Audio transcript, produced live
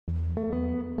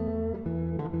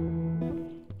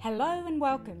Hello and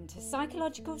welcome to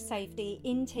Psychological Safety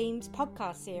in Teams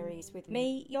podcast series with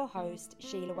me, your host,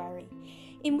 Sheila Wherry,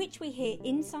 in which we hear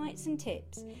insights and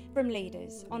tips from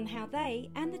leaders on how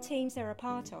they and the teams they're a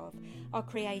part of are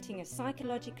creating a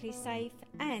psychologically safe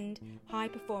and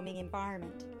high-performing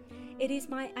environment. It is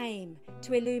my aim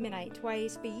to illuminate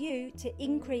ways for you to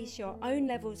increase your own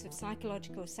levels of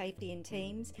psychological safety in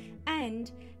teams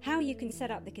and how you can set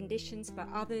up the conditions for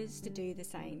others to do the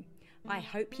same. I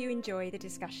hope you enjoy the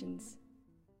discussions.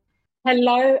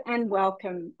 Hello and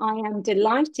welcome. I am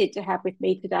delighted to have with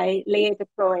me today Leah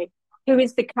Deploy, who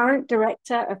is the current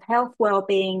Director of Health,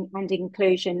 Wellbeing and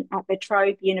Inclusion at La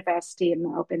Trobe University in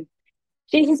Melbourne.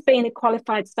 She has been a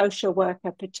qualified social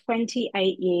worker for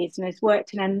 28 years and has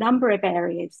worked in a number of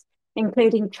areas,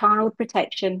 including child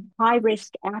protection,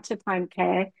 high-risk out-of-home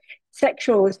care,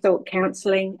 sexual assault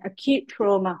counselling, acute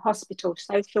trauma, hospital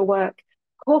social work,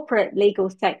 corporate legal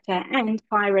sector and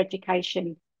higher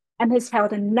education, and has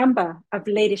held a number of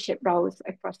leadership roles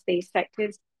across these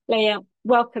sectors. Leah,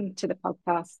 welcome to the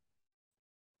podcast.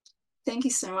 Thank you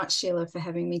so much, Sheila, for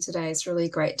having me today. It's really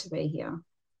great to be here.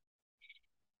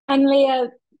 And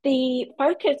Leah, the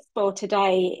focus for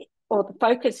today, or the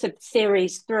focus of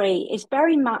Series 3, is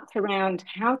very much around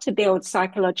how to build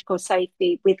psychological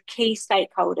safety with key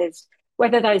stakeholders,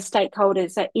 whether those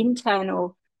stakeholders are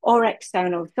internal or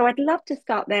external. So I'd love to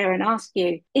start there and ask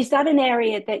you, is that an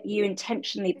area that you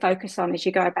intentionally focus on as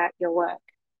you go about your work?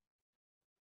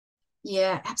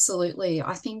 Yeah, absolutely.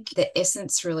 I think the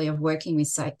essence really of working with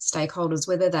stakeholders,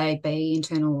 whether they be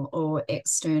internal or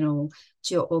external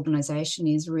to your organization,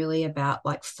 is really about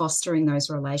like fostering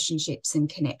those relationships and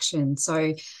connection.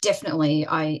 So definitely,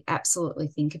 I absolutely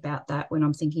think about that when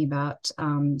I'm thinking about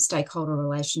stakeholder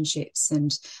relationships.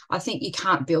 And I think you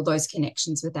can't build those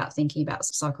connections without thinking about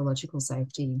psychological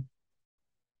safety.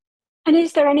 And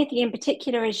is there anything in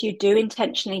particular as you do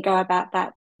intentionally go about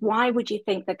that? Why would you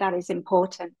think that that is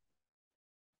important?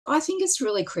 I think it's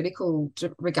really critical,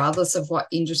 regardless of what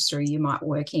industry you might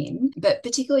work in, but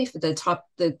particularly for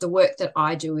the work that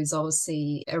I do is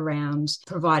obviously around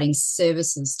providing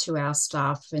services to our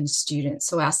staff and students,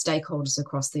 so our stakeholders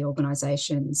across the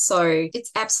organisation. So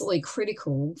it's absolutely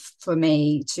critical for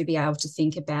me to be able to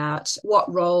think about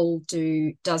what role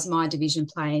does my division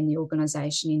play in the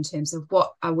organisation in terms of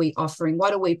what are we offering,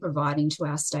 what are we providing to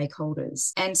our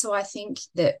stakeholders. And so I think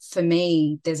that for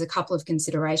me, there's a couple of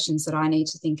considerations that I need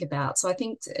to think about. So I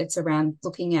think it's around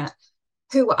looking at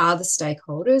who are the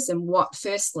stakeholders and what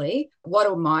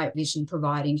are my vision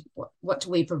providing? What do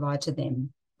we provide to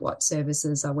them? What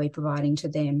services are we providing to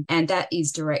them? And that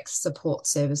is direct support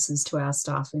services to our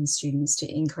staff and students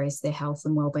to increase their health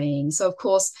and wellbeing. So of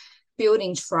course,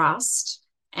 building trust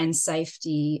and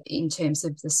safety in terms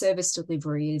of the service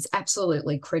delivery is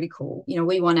absolutely critical. You know,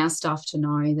 we want our staff to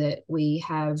know that we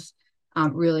have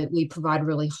we provide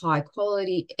really high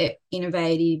quality,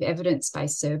 innovative,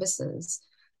 evidence-based services,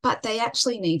 but they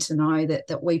actually need to know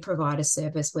that we provide a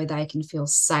service where they can feel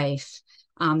safe,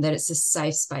 that it's a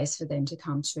safe space for them to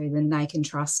come to, then they can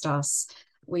trust us.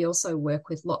 We also work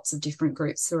with lots of different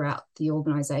groups throughout the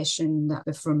organisation that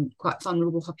are from quite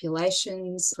vulnerable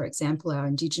populations, for example, our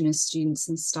Indigenous students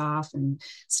and staff and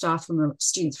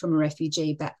students from a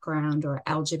refugee background or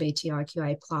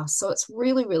LGBTIQA+. So it's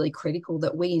really, really critical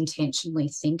that we intentionally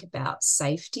think about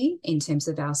safety in terms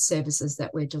of our services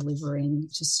that we're delivering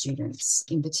to students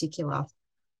in particular.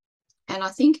 And I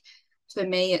think for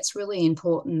me, it's really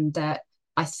important that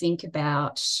I think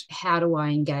about how do I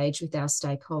engage with our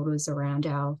stakeholders around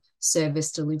our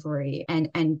service delivery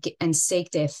and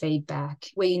seek their feedback.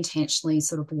 We intentionally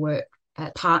sort of work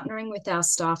at partnering with our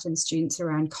staff and students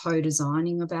around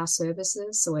co-designing of our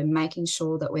services. So we're making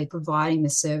sure that we're providing the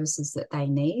services that they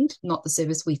need, not the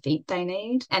service we think they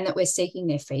need, and that we're seeking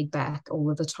their feedback all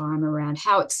of the time around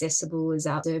how accessible is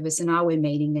our service and are we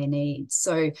meeting their needs.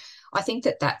 So I think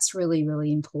that that's really,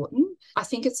 really important. I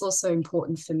think it's also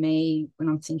important for me when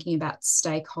I'm thinking about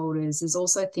stakeholders is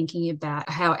also thinking about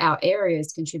how our area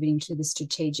is contributing to the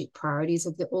strategic priorities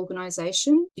of the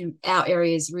organisation. Our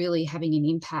area is really having an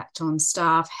impact on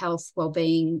staff, health,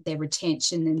 wellbeing, their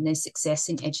retention and their success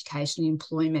in education and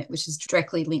employment, which is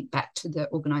directly linked back to the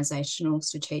organisational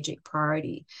strategic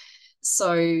priority.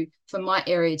 So for my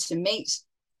area to meet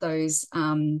those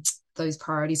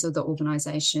priorities of the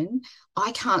organisation,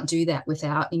 I can't do that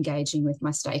without engaging with my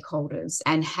stakeholders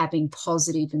and having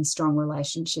positive and strong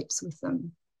relationships with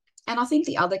them. And I think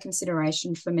the other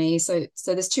consideration for me, so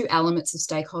there's two elements of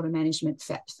stakeholder management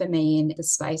for me in the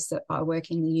space that I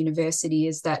work in the university,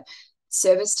 is that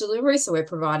service delivery. So we're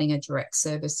providing a direct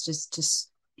service,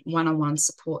 just one-on-one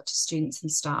support to students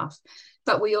and staff.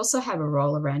 But we also have a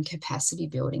role around capacity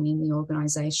building in the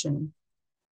organisation.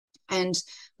 And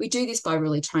we do this by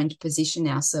really trying to position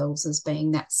ourselves as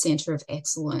being that centre of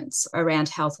excellence around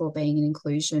health, wellbeing and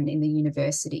inclusion in the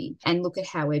university, and look at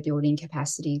how we're building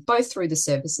capacity, both through the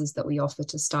services that we offer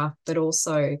to staff, but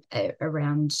also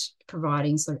around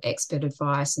providing sort of expert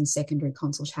advice and secondary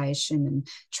consultation and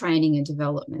training and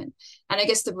development. And I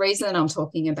guess the reason I'm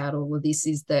talking about all of this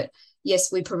is that,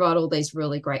 yes, we provide all these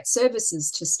really great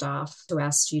services to staff, to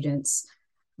our students,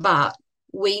 but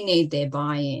we need their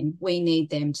buy-in. We need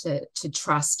them to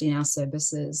trust in our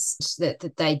services, that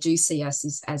they do see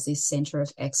us as this centre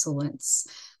of excellence,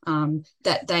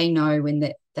 that they know when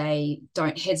that they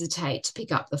don't hesitate to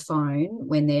pick up the phone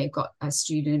when they've got a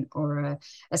student or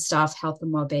a staff health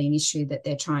and wellbeing issue that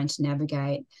they're trying to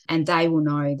navigate. And they will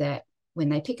know that when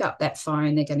they pick up that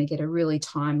phone, they're going to get a really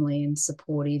timely and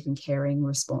supportive and caring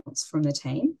response from the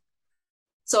team.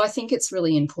 So I think it's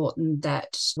really important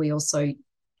that we also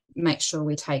make sure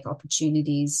we take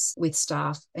opportunities with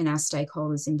staff and our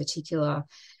stakeholders in particular,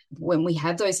 when we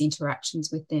have those interactions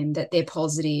with them, that they're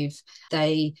positive.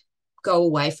 They go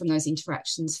away from those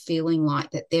interactions feeling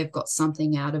like that they've got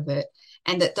something out of it,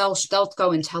 and that they'll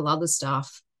go and tell other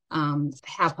staff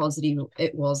how positive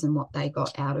it was and what they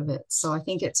got out of it. So I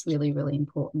think it's really, really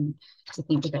important to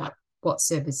think about what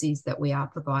services that we are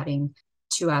providing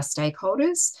to our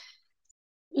stakeholders.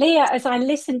 Leah, as I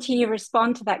listen to you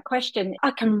respond to that question,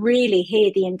 I can really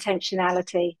hear the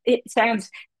intentionality. It sounds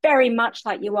very much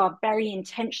like you are very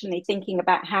intentionally thinking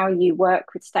about how you work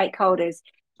with stakeholders.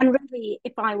 And really,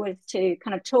 if I was to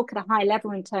kind of talk at a high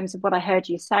level in terms of what I heard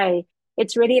you say,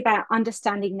 it's really about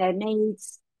understanding their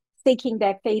needs, seeking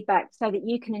their feedback so that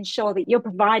you can ensure that you're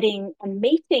providing and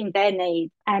meeting their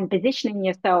needs and positioning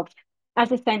yourself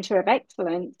as a centre of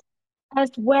excellence,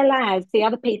 as well as the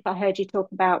other piece I heard you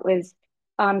talk about was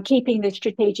keeping the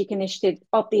strategic initiatives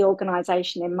of the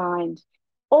organisation in mind,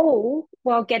 all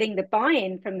while getting the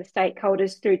buy-in from the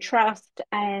stakeholders through trust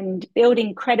and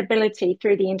building credibility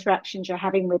through the interactions you're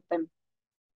having with them.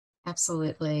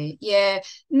 Absolutely. Yeah.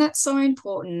 And that's so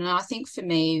important. And I think for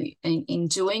me, in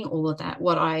doing all of that,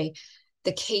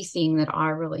 the key thing that I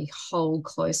really hold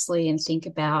closely and think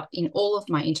about in all of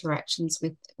my interactions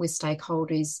with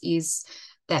stakeholders is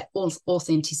that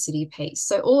authenticity piece.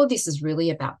 So all of this is really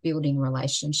about building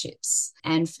relationships.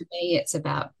 And for me, it's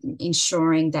about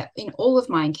ensuring that in all of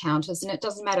my encounters, and it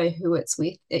doesn't matter who it's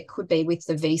with, it could be with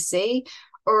the VC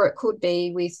or it could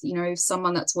be with,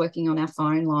 someone that's working on our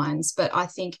phone lines. But I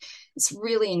think it's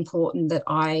really important that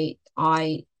I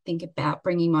think about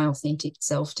bringing my authentic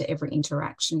self to every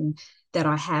interaction that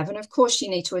I have. And of course, you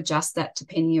need to adjust that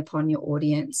depending upon your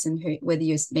audience and whether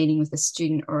you're meeting with a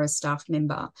student or a staff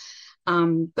member.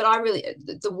 But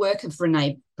the work of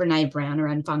Brene Brown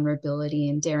around vulnerability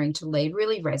and daring to lead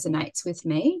really resonates with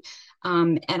me.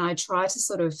 And I try to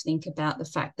sort of think about the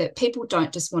fact that people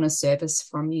don't just want a service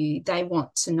from you. They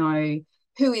want to know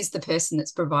who is the person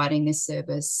that's providing this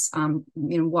service.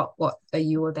 What are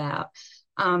you about?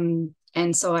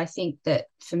 And so I think that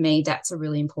for me, that's a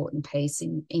really important piece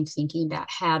in thinking about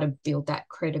how to build that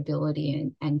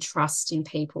credibility and trust in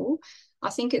people. I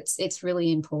think it's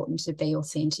really important to be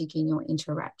authentic in your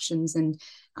interactions and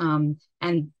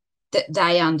that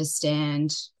they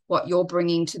understand what you're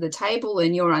bringing to the table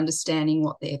and you're understanding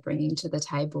what they're bringing to the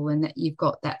table, and that you've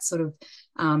got that sort of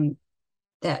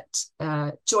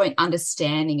joint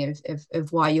understanding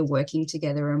of why you're working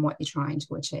together and what you're trying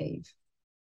to achieve.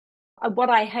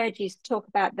 What I heard you talk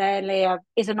about there, Leah,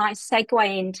 is a nice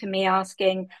segue into me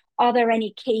asking, are there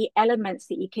any key elements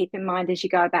that you keep in mind as you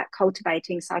go about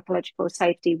cultivating psychological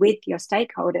safety with your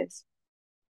stakeholders?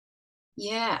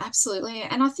 Yeah, absolutely.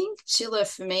 And I think, Sheila,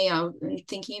 for me, I'm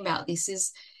thinking about this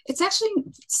it's actually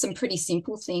some pretty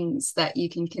simple things that you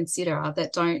can consider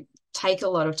that don't take a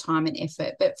lot of time and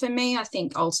effort. But for me, I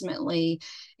think ultimately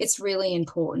it's really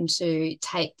important to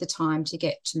take the time to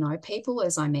get to know people,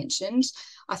 as I mentioned.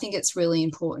 I think it's really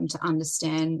important to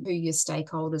understand who your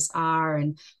stakeholders are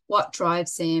and what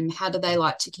drives them, how do they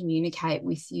like to communicate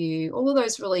with you, all of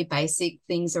those really basic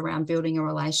things around building a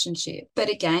relationship. But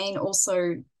again,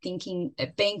 also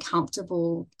being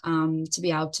comfortable to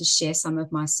be able to share some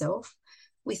of myself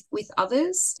with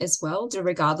others as well,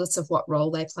 regardless of what role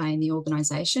they play in the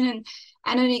organisation.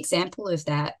 And an example of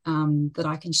that that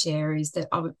I can share is that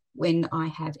when I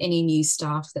have any new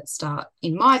staff that start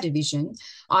in my division,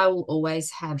 I will always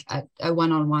have a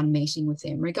one-on-one meeting with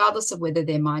them, regardless of whether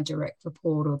they're my direct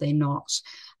report or they're not.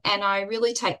 And I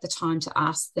really take the time to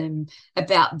ask them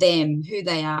about them, who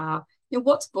they are,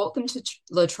 what's brought them to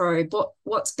La Trobe,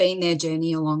 what's been their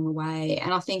journey along the way.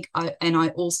 And I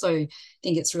also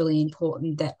think it's really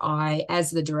important that I,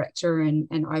 as the director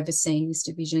and overseeing this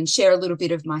division, share a little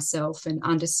bit of myself and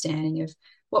understanding of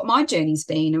what my journey's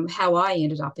been and how I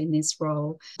ended up in this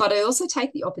role. But I also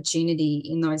take the opportunity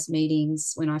in those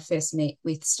meetings when I first meet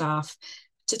with staff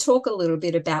to talk a little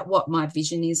bit about what my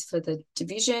vision is for the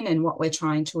division and what we're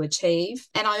trying to achieve.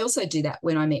 And I also do that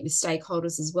when I meet with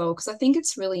stakeholders as well, because I think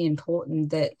it's really important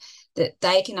that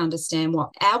they can understand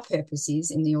what our purpose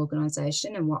is in the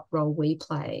organisation and what role we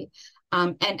play.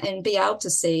 And be able to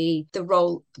see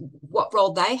what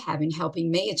role they have in helping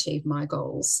me achieve my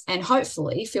goals, and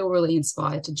hopefully feel really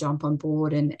inspired to jump on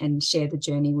board and share the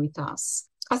journey with us.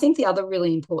 I think the other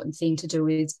really important thing to do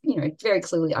is, very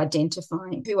clearly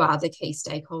identifying who are the key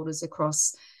stakeholders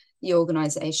across the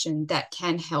organisation that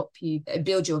can help you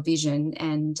build your vision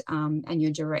and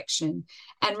your direction,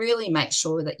 and really make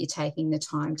sure that you're taking the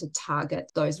time to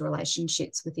target those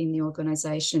relationships within the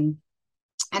organisation.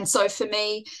 And so for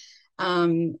me,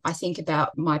 I think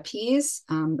about my peers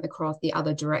across the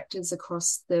other directors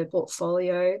across the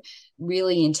portfolio,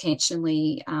 really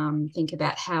intentionally think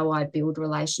about how I build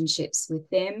relationships with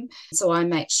them. So I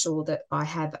make sure that I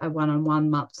have a one-on-one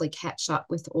monthly catch up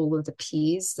with all of the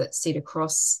peers that sit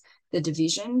across the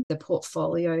division, the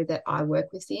portfolio that I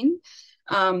work within.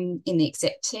 In the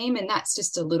exec team, and that's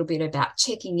just a little bit about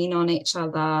checking in on each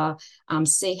other,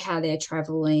 see how they're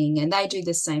travelling, and they do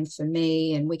the same for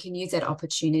me, and we can use that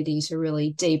opportunity to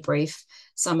really debrief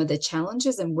some of the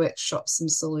challenges and workshop some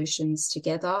solutions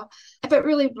together. But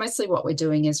really, mostly what we're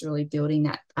doing is really building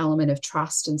that element of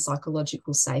trust and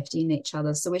psychological safety in each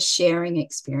other. So we're sharing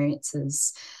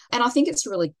experiences, and I think it's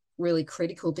really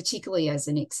critical, particularly as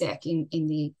an exec in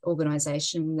the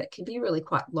organisation that can be really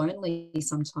quite lonely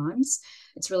sometimes.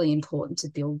 It's really important to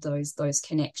build those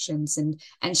connections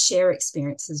and share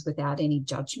experiences without any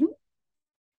judgment.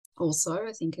 Also,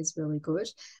 I think is really good.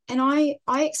 And I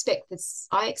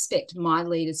expect my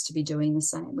leaders to be doing the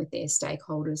same with their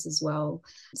stakeholders as well.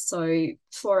 So,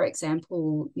 for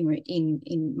example,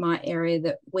 in my area,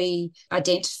 that we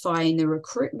identify in the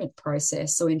recruitment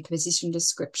process, so in position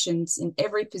descriptions, in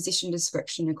every position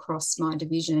description across my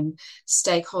division,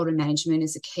 stakeholder management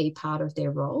is a key part of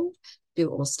their role,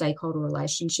 or stakeholder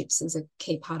relationships is a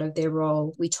key part of their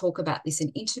role. We talk about this in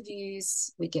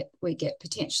interviews. We get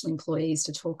potential employees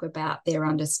to talk about their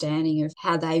understanding of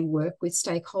how they work with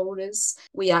stakeholders.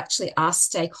 We actually ask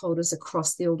stakeholders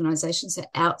across the organisation, so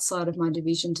outside of my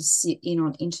division, to sit in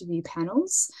on interview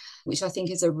panels, which I think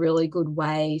is a really good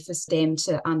way for them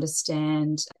to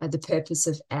understand the purpose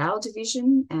of our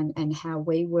division and how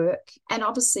we work. And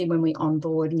obviously, when we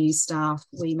onboard new staff,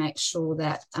 we make sure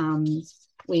that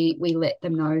we let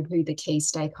them know who the key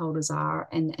stakeholders are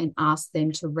and ask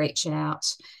them to reach out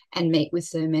and meet with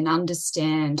them and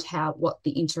understand what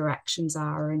the interactions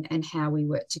are and how we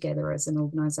work together as an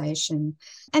organisation.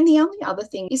 And the only other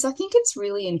thing is, I think it's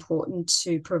really important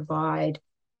to provide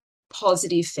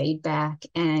positive feedback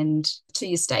and to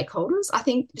your stakeholders. I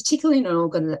think particularly in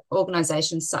an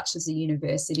organisation such as a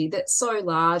university that's so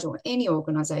large, or any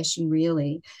organisation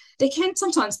really, there can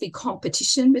sometimes be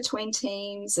competition between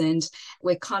teams, and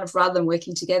we're kind of, rather than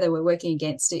working together, we're working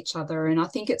against each other. And I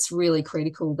think it's really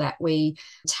critical that we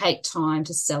take time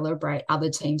to celebrate other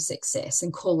teams' success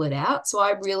and call it out. So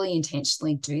I really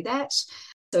intentionally do that.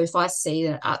 So if I see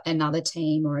that another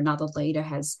team or another leader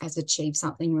has achieved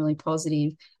something really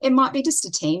positive, it might be just a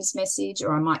Teams message,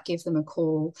 or I might give them a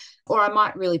call, or I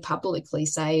might really publicly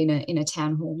say in a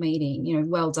town hall meeting,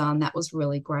 well done, that was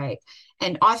really great.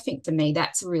 And I think for me,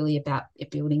 that's really about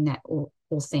building that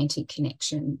authentic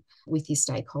connection with your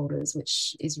stakeholders,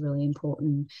 which is really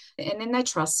important. And then they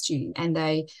trust you, and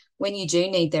when you do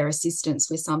need their assistance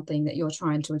with something that you're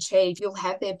trying to achieve, you'll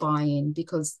have their buy-in,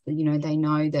 because they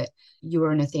know that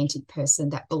you're an authentic person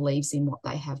that believes in what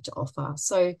they have to offer.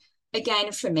 So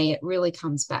again, for me, it really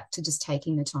comes back to just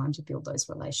taking the time to build those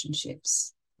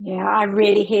relationships. Yeah, I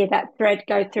really hear that thread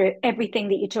go through everything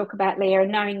that you talk about, Leah,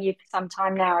 and knowing you for some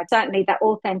time now, certainly that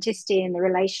authenticity and the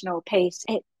relational piece,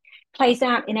 it plays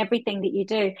out in everything that you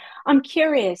do. I'm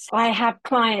curious, I have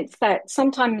clients that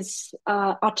sometimes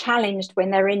are challenged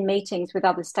when they're in meetings with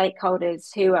other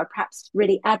stakeholders who are perhaps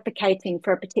really advocating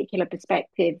for a particular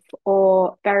perspective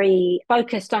or very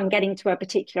focused on getting to a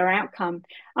particular outcome.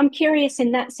 I'm curious,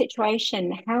 in that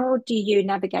situation, how do you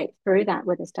navigate through that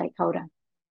with a stakeholder?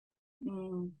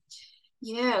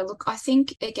 Yeah, look, I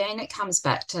think, again, it comes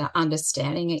back to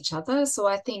understanding each other. So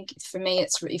I think for me,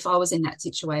 if I was in that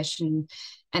situation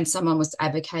and someone was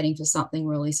advocating for something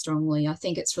really strongly, I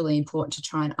think it's really important to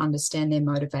try and understand their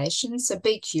motivations. So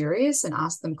be curious and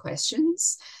ask them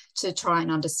questions to try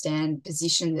and understand the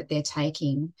position that they're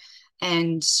taking.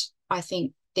 And I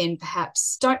think then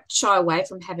perhaps don't shy away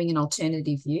from having an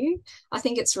alternative view. I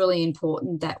think it's really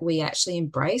important that we actually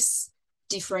embrace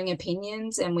differing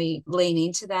opinions and we lean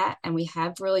into that and we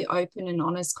have really open and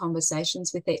honest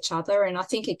conversations with each other. And I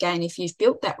think, again, if you've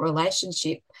built that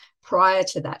relationship prior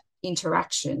to that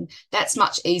interaction, that's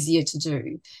much easier to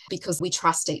do because we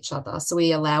trust each other. So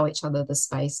we allow each other the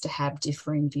space to have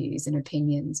differing views and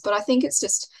opinions. But I think it's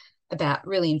just about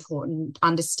really important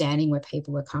understanding where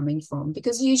people are coming from,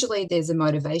 because usually there's a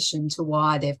motivation to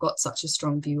why they've got such a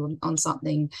strong view on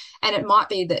something. And it might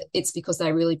be that it's because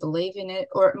they really believe in it,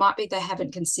 or it might be they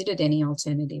haven't considered any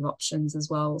alternative options as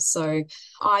well. So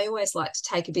I always like to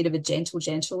take a bit of a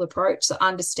gentle approach. So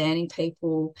understanding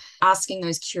people, asking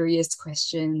those curious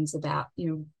questions about,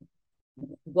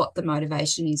 what the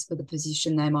motivation is for the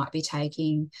position they might be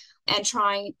taking, and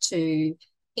trying to,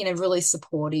 in a really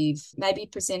supportive, maybe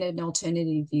present an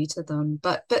alternative view to them.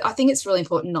 But I think it's really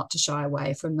important not to shy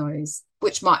away from those,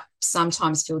 which might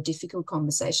sometimes feel difficult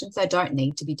conversations. They don't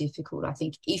need to be difficult, I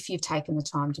think, if you've taken the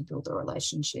time to build the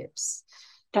relationships.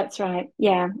 That's right.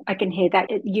 Yeah, I can hear that.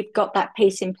 You've got that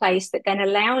piece in place that then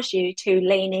allows you to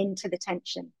lean into the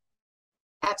tension.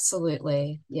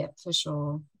 Absolutely. Yeah, for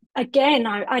sure. Again,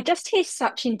 I just hear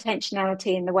such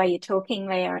intentionality in the way you're talking,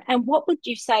 Leah. And what would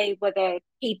you say were the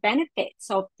key benefits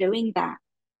of doing that?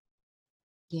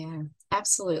 Yeah,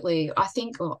 absolutely. I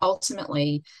think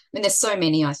ultimately, there's so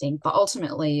many, I think, but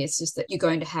ultimately it's just that you're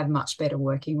going to have much better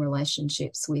working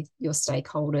relationships with your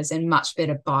stakeholders and much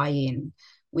better buy-in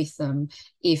with them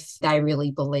if they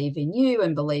really believe in you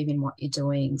and believe in what you're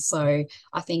doing. So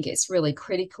I think it's really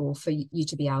critical for you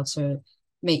to be able to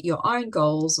meet your own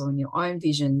goals or in your own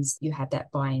visions, you have that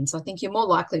buy-in. So I think you're more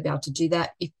likely to be able to do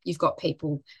that if you've got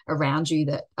people around you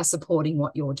that are supporting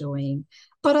what you're doing.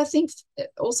 But I think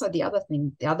also the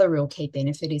other real key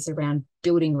benefit is around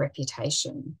building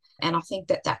reputation. And I think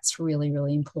that that's really,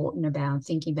 really important about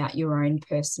thinking about your own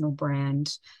personal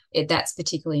brand. That's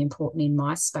particularly important in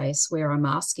my space where I'm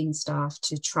asking staff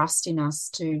to trust in us,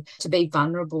 to be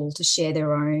vulnerable, to share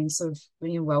their own sort of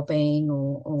well-being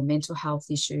or mental health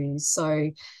issues. So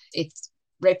it's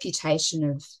reputation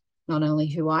of not only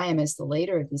who I am as the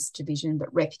leader of this division,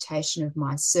 but reputation of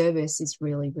my service is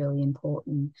really, really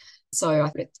important. So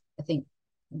I think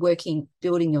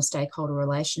building your stakeholder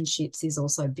relationships is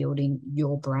also building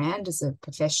your brand as a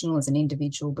professional, as an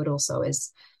individual, but also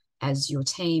as your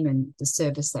team and the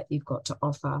service that you've got to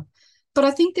offer. But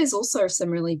I think there's also some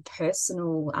really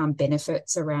personal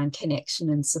benefits around connection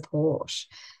and support.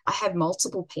 I have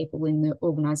multiple people in the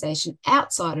organisation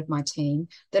outside of my team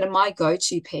that are my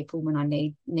go-to people when I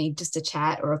need just a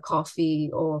chat or a coffee,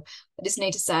 or I just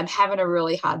need to say I'm having a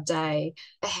really hard day.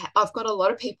 I've got a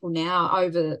lot of people now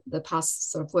over the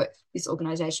past sort of work this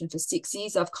organisation for 6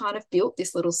 years. I've kind of built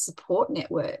this little support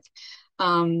network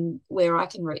where I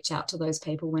can reach out to those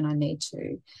people when I need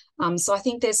to. So I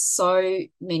think there's so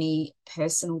many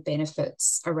personal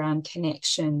benefits around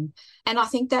connection. And I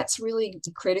think that's really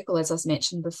critical, as I've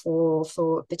mentioned before,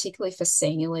 particularly for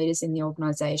senior leaders in the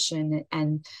organisation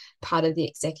and part of the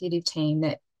executive team,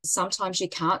 that sometimes you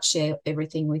can't share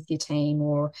everything with your team,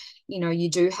 or, you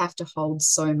do have to hold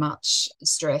so much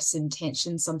stress and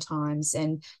tension sometimes,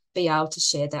 and be able to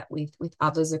share that with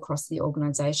others across the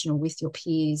organisation or with your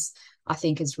peers, I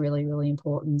think is really, really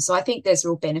important. So I think there's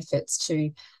real benefits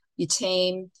to your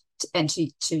team and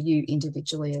to you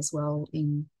individually as well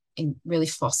in really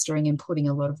fostering and putting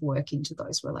a lot of work into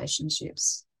those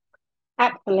relationships.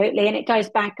 Absolutely. And it goes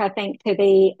back, I think, to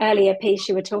the earlier piece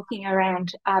you were talking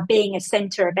around being a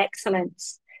centre of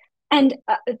excellence. And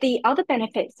the other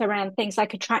benefits around things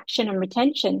like attraction and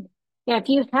retention. If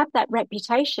you have that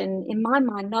reputation, in my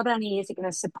mind, not only is it going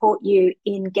to support you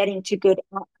in getting to good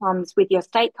outcomes with your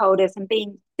stakeholders and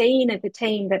being seen as a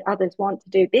team that others want to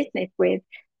do business with,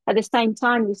 at the same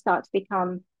time, you start to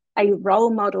become a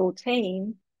role model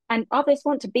team, and others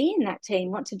want to be in that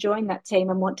team, want to join that team,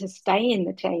 and want to stay in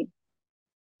the team.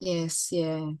 Yes,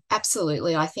 yeah,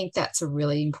 absolutely. I think that's a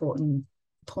really important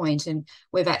point, and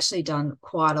we've actually done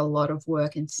quite a lot of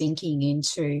work and thinking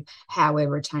into how we're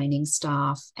retaining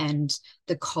staff, and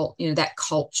that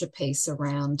culture piece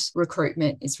around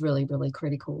recruitment is really, really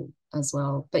critical as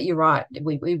well. But you're right,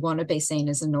 we want to be seen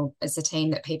as a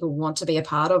team that people want to be a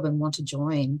part of and want to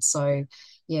join. So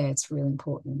yeah, it's really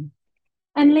important.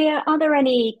 And Leah, are there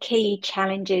any key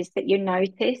challenges that you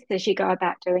notice as you go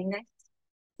about doing this?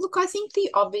 Look, I think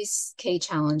the obvious key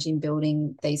challenge in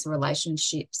building these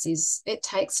relationships is it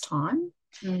takes time.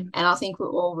 And I think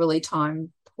we're all really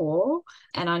time poor.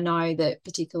 And I know that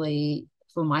particularly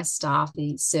for my staff,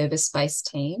 the service-based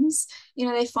teams,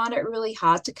 they find it really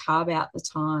hard to carve out the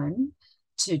time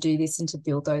to do this and to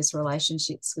build those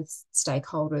relationships with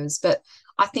stakeholders. But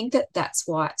I think that that's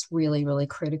why it's really, really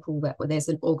critical that there's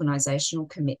an organisational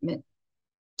commitment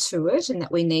to it, and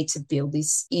that we need to build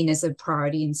this in as a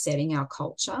priority in setting our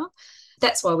culture.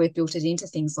 That's why we've built it into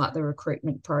things like the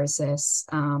recruitment process,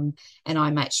 and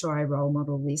I make sure I role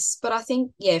model this. But I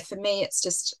think, for me, it's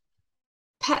just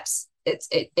perhaps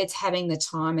it's having the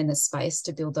time and the space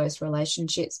to build those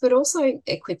relationships, but also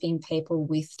equipping people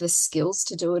with the skills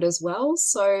to do it as well.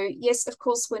 So yes, of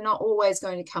course, we're not always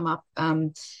going to come up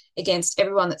against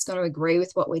everyone that's going to agree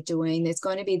with what we're doing. There's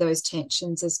going to be those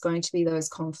tensions, there's going to be those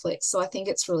conflicts. So I think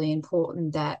it's really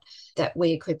important that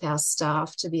we equip our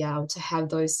staff to be able to have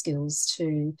those skills,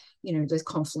 to those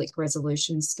conflict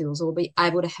resolution skills, or be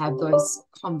able to have those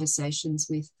conversations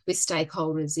with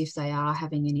stakeholders if they are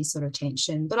having any sort of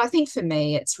tension. But I think for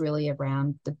me, it's really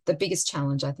around the biggest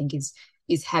challenge, I think, is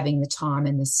having the time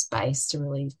and the space to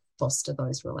really foster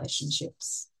those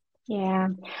relationships. Yeah.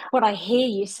 What I hear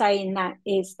you saying that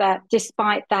is that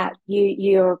despite that,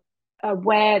 you're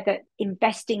aware that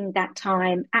investing that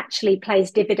time actually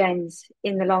pays dividends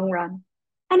in the long run.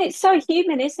 And it's so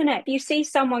human, isn't it? If you see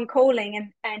someone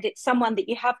calling and it's someone that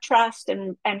you have trust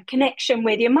and connection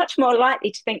with, you're much more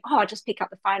likely to think, I'll just pick up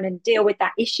the phone and deal with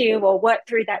that issue or work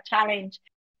through that challenge.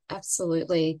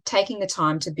 Absolutely. Taking the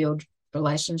time to build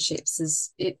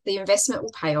relationships, the investment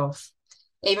will pay off.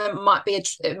 Even it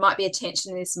might be a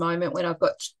tension in this moment when I've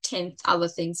got 10 other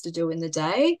things to do in the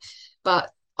day,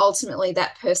 but ultimately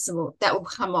that will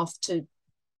come off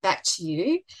back to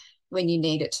you when you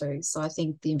need it to. So I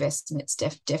think the investment's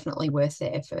definitely worth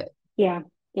the effort. Yeah.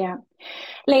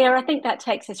 Leah, I think that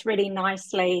takes us really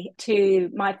nicely to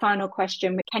my final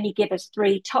question. Can you give us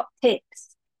 3 top tips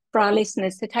for our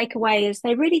listeners to take away as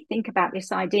they really think about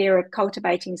this idea of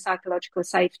cultivating psychological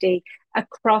safety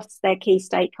across their key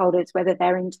stakeholders, whether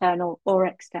they're internal or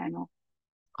external?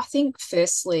 I think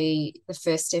firstly, the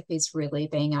first step is really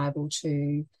being able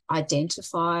to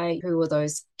identify who are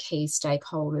those key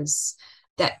stakeholders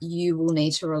that you will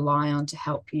need to rely on to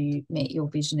help you meet your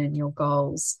vision and your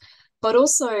goals. But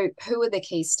also, who are the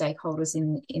key stakeholders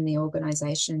in the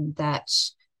organisation that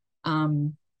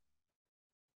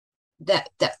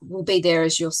will be there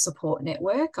as your support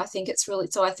network. I think it's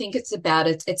about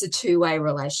it's a two-way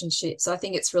relationship. So I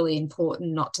think it's really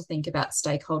important not to think about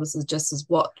stakeholders as just as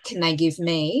what can they give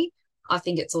me. I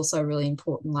think it's also really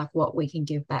important, like, what we can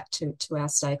give back to our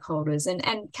stakeholders,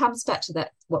 and comes back to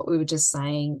that, what we were just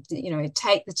saying,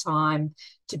 take the time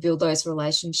to build those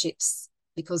relationships,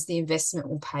 because the investment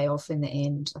will pay off in the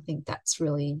end. I think that's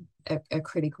really a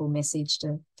critical message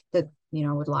that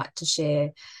I would like to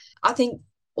share. I think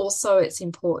also it's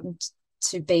important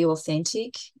to be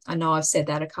authentic. I know I've said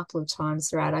that a couple of times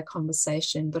throughout our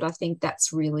conversation, but I think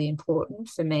that's really important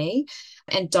for me.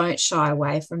 And don't shy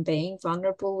away from being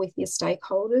vulnerable with your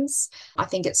stakeholders. I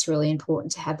think it's really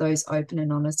important to have those open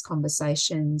and honest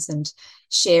conversations and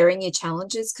sharing your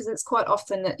challenges, because it's quite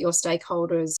often that your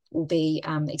stakeholders will be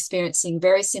experiencing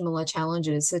very similar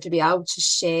challenges. So to be able to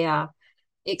share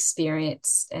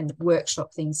experience and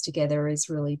workshop things together is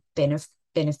really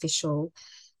beneficial.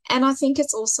 And I think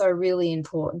it's also really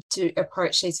important to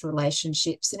approach these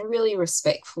relationships in a really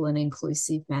respectful and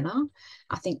inclusive manner.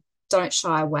 I think don't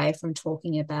shy away from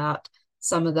talking about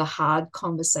some of the hard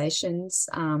conversations,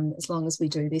 as long as we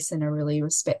do this in a really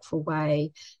respectful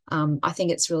way. I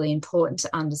think it's really important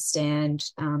to understand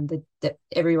that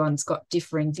everyone's got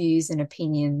differing views and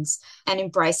opinions, and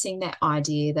embracing that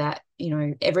idea that,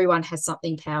 everyone has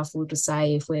something powerful to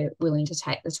say if we're willing to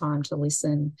take the time to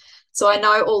listen. So I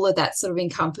know all of that sort of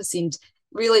encompassing,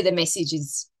 really the message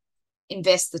is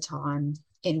invest the time.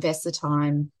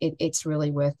 It's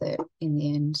really worth it in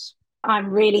the end.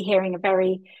 I'm really hearing a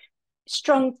very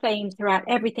strong theme throughout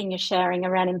everything you're sharing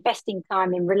around investing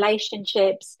time in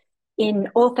relationships, in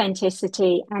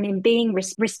authenticity, and in being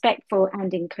respectful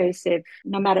and inclusive,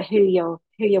 no matter who you're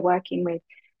working with.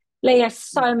 Leah,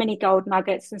 so many gold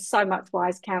nuggets and so much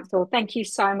wise counsel. Thank you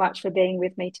so much for being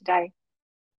with me today.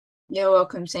 You're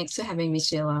welcome. Thanks for having me,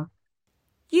 Sheila.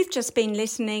 You've just been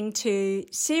listening to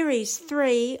Series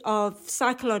 3 of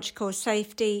Psychological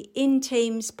Safety in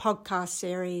Teams podcast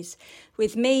series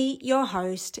with me, your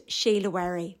host, Sheila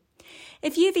Werry.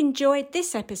 If you've enjoyed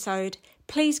this episode,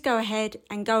 please go ahead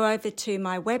and go over to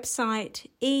my website,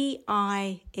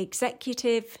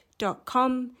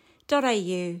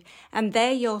 eiexecutive.com.au, and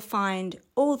there you'll find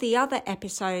all the other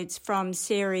episodes from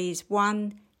Series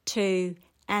 1, 2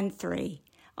 and 3.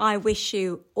 I wish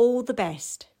you all the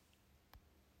best.